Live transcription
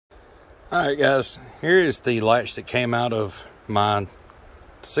Alright guys, here is the latch that came out of my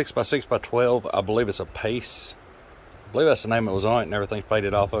 6x6x12. I believe it's a Pace. I believe that's the name it was on it, and everything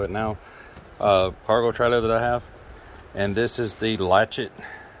faded off of it now. Cargo trailer that I have. And this is the Latch It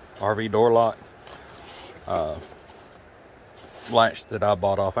RV door lock latch that I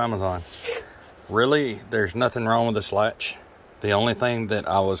bought off Amazon. Really, there's nothing wrong with this latch. The only thing that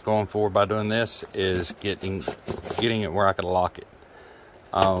I was going for by doing this is getting it where I could lock it.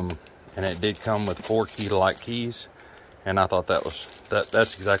 And it did come with 4 key-to-lock keys, and I thought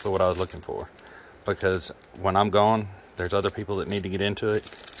that's exactly what I was looking for, because when I'm gone, there's other people that need to get into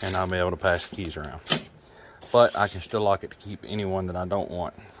it, and I'll be able to pass the keys around. But I can still lock it to keep anyone that I don't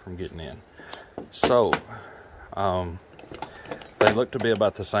want from getting in. So they look to be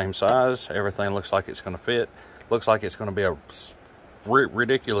about the same size. Everything looks like it's going to fit. Looks like it's going to be a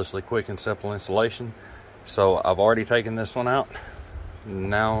ridiculously quick and simple installation. So I've already taken this one out.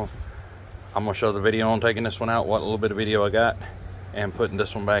 Now I'm going to show the video on taking this one out, what little bit of video I got, and putting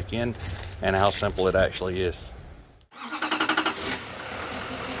this one back in, and how simple it actually is.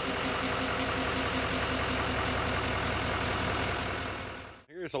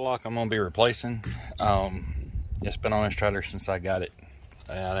 Here's a lock I'm going to be replacing. It's been on this trailer since I got it.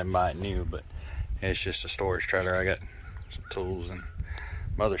 I didn't buy it new, but it's just a storage trailer. I got some tools and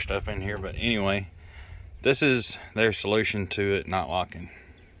some other stuff in here. But anyway, this is their solution to it not locking.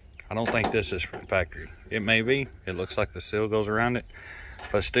 I don't think this is from factory. It may be. It looks like the seal goes around it.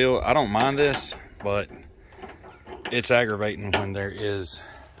 But still, I don't mind this, but it's aggravating when there is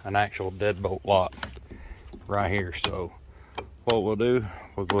an actual deadbolt lock right here. So what we'll do,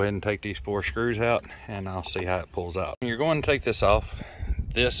 we'll go ahead and take these 4 screws out, and I'll see how it pulls out. When you're going to take this off,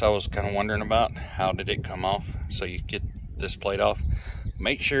 this I was kind of wondering about, how did it come off? So you get this plate off.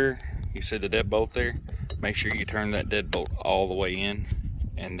 Make sure, you see the deadbolt there? Make sure you turn that deadbolt all the way in.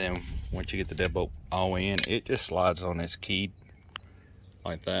 And then once you get the deadbolt all the way in, it just slides on its key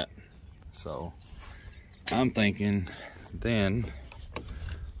like that. So I'm thinking then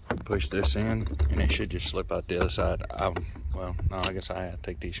push this in and it should just slip out the other side. Well, no, I guess I had to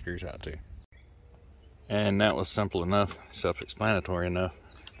take these screws out too. And that was simple enough, self-explanatory enough.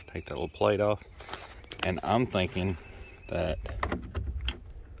 Take that little plate off. And I'm thinking that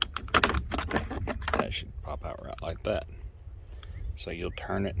that should pop out right like that. So you'll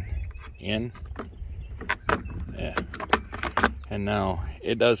turn it in. Yeah. And now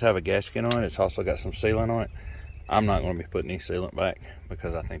it does have a gasket on it. It's also got some sealant on it. I'm not going to be putting any sealant back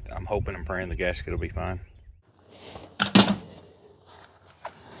because I'm hoping and praying the gasket will be fine.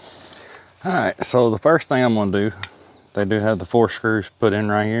 Alright, so the first thing I'm going to do, they do have the 4 screws put in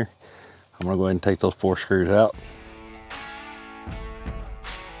right here. I'm going to go ahead and take those 4 screws out.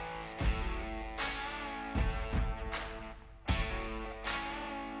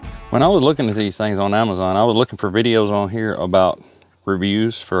 When I was looking at these things on Amazon, I was looking for videos on here about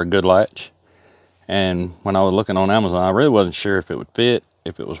reviews for a good latch. And when I was looking on Amazon, I really wasn't sure if it would fit,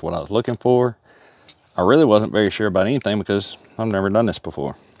 if it was what I was looking for. I really wasn't very sure about anything because I've never done this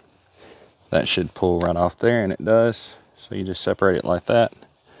before. That should pull right off there, and it does. So you just separate it like that.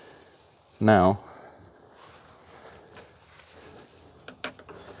 Now,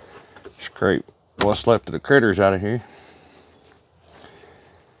 scrape what's left of the critters out of here.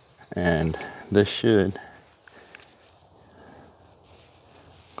 And this should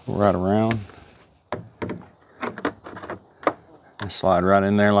go right around and slide right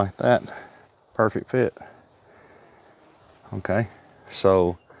in there like that. Perfect fit. Okay,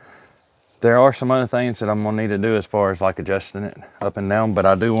 so there are some other things that I'm gonna need to do as far as like adjusting it up and down, but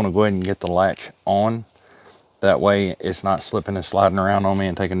I do want to go ahead and get the latch on. That way it's not slipping and sliding around on me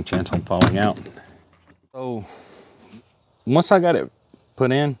and taking a chance on falling out. So once I got it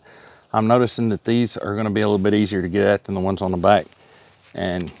put in, I'm noticing that these are going to be a little bit easier to get at than the ones on the back.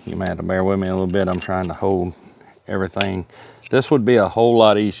 And you may have to bear with me a little bit. I'm trying to hold everything. This would be a whole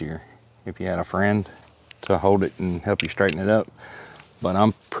lot easier if you had a friend to hold it and help you straighten it up. But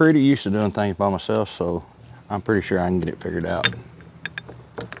I'm pretty used to doing things by myself, so I'm pretty sure I can get it figured out.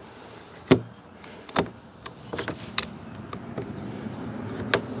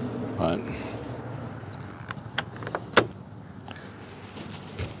 But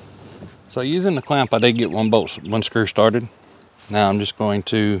so using the clamp, I did get one screw started. Now I'm just going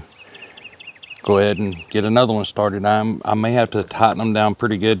to go ahead and get another one started. I may have to tighten them down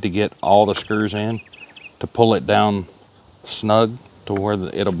pretty good to get all the screws in to pull it down snug to where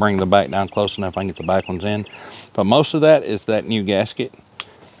it'll bring the back down close enough I can get the back ones in. But most of that is that new gasket.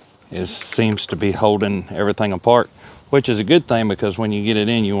 It seems to be holding everything apart, which is a good thing because when you get it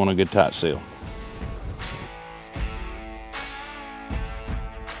in, you want a good tight seal.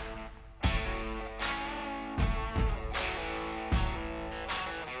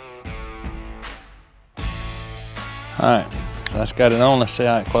 Alright, that's got it on. Let's see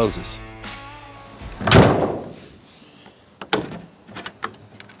how it closes.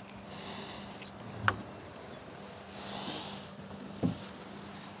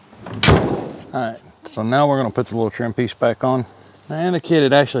 Alright, so now we're going to put the little trim piece back on. And the kit,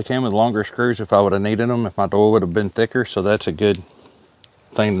 it actually came with longer screws if I would have needed them, if my door would have been thicker, so that's a good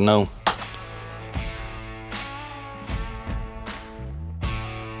thing to know.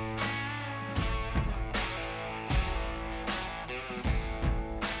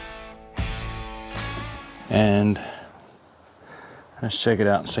 And let's check it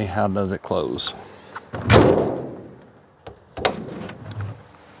out and see how does it close.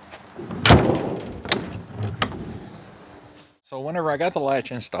 So whenever I got the latch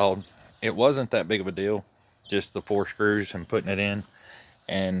installed, it wasn't that big of a deal, just the 4 screws and putting it in,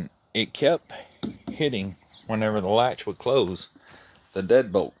 and it kept hitting whenever the latch would close. The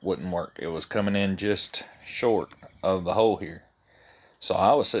deadbolt wouldn't work. It was coming in just short of the hole here. So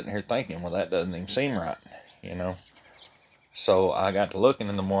I was sitting here thinking, well, that doesn't even seem right, you know. So I got to looking,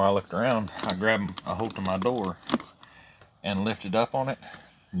 and the more I looked around, I grabbed a hold of my door and lifted up on it.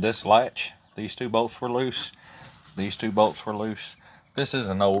 This latch, these 2 bolts were loose. These 2 bolts were loose. This is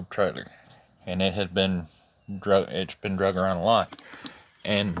an old trailer, and it had been drug around a lot.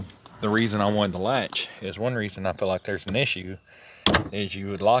 And the reason I wanted the latch is, one reason I feel like there's an issue is you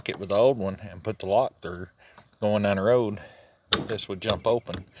would lock it with the old one and put the lock through. Going down the road, this would jump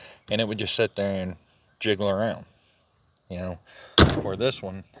open, and it would just sit there and jiggle around, you know. For this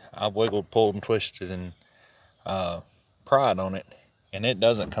one, I wiggled, pulled, and twisted and pried on it, and it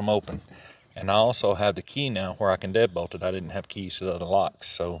doesn't come open. And I also have the key now where I can deadbolt it. I didn't have keys to the other locks.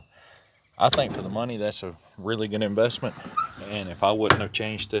 So I think for the money, that's a really good investment. And if I wouldn't have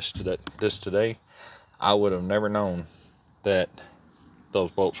changed this today, I would have never known that those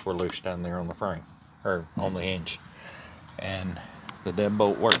bolts were loose down there on the frame, or on the hinge. And the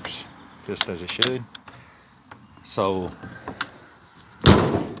deadbolt works just as it should. So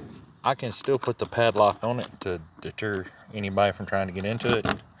I can still put the padlock on it to deter anybody from trying to get into it.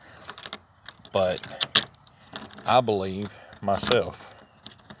 But I believe myself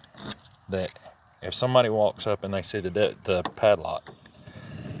that if somebody walks up and they see the padlock,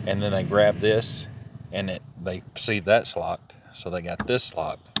 and then they grab this and they see that's locked, so they got this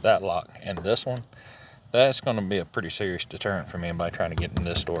lock, that lock, and this one, that's going to be a pretty serious deterrent for me anybody trying to get in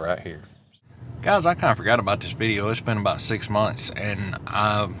this door right here. Guys, I kind of forgot about this video. It's been about 6 months, and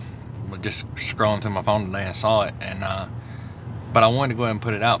I was just scrolling through my phone today and saw it, and but I wanted to go ahead and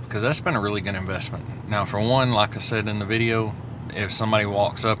put it out because that's been a really good investment. Now, for one, like I said in the video, if somebody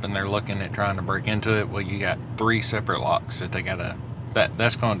walks up and they're looking at trying to break into it, well, you got 3 separate locks that they gotta,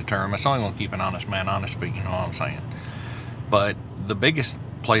 that's going to deter them. It's only going to keep an honest man honest, but you know what I'm saying. But the biggest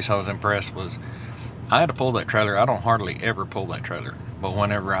place I was impressed was I had to pull that trailer. I don't hardly ever pull that trailer, but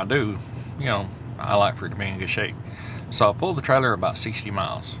whenever I do, you know, I like for it to be in good shape. So I pulled the trailer about 60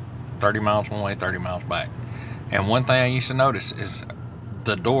 miles, 30 miles one way, 30 miles back. And one thing I used to notice is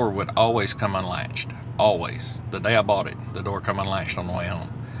the door would always come unlatched. Always. The day I bought it, the door come unlatched on the way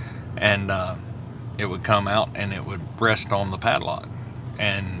home. And it would come out and it would rest on the padlock.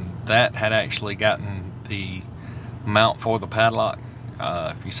 And that had actually gotten the mount for the padlock.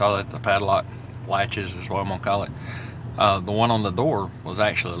 If you saw that, the padlock latches is what I'm gonna call it. The one on the door was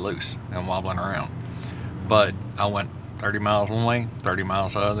actually loose and wobbling around. But I went 30 miles one way, 30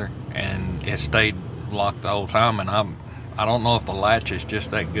 miles the other, and it stayed locked the whole time. And I don't know if the latch is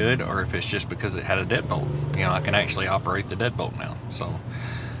just that good or if it's just because it had a deadbolt. You know, I can actually operate the deadbolt now. So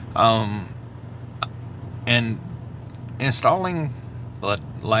and installing the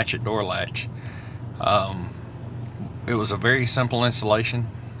Latch It Door Latch, it was a very simple installation.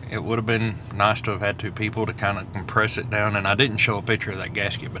 It would have been nice to have had 2 people to kind of compress it down, and I didn't show a picture of that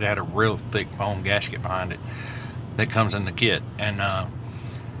gasket, but it had a real thick foam gasket behind it that comes in the kit. And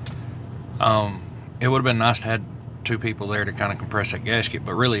it would have been nice to have 2 people there to kind of compress that gasket,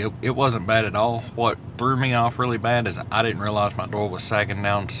 but really it wasn't bad at all. What threw me off really bad is I didn't realize my door was sagging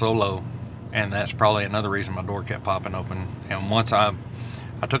down so low, and that's probably another reason my door kept popping open. And once I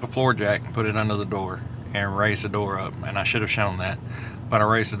took a floor jack and put it under the door and raised the door up, and I should have shown that, but I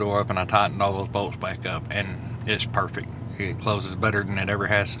raised the door up and I tightened all those bolts back up, and it's perfect. It closes better than it ever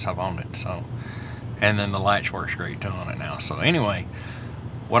has since I've owned it. So, and then the latch works great too on it now. So anyway,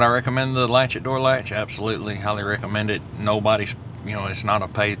 would I recommend the Latch It Door Latch? Absolutely, highly recommend it. Nobody's, you know, it's not a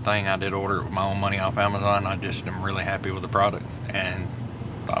paid thing. I did order it with my own money off Amazon. I just am really happy with the product and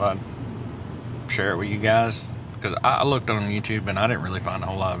thought I'd share it with you guys, because I looked on YouTube and I didn't really find a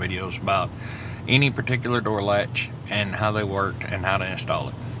whole lot of videos about any particular door latch and how they worked and how to install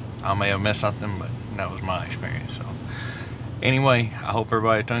it. I may have missed something, but that was my experience. So anyway, I hope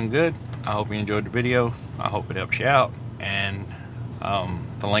everybody's doing good. I hope you enjoyed the video. I hope it helps you out. And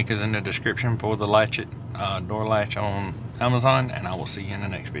the link is in the description for the Latch It Door Latch on Amazon, and I will see you in the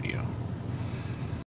next video.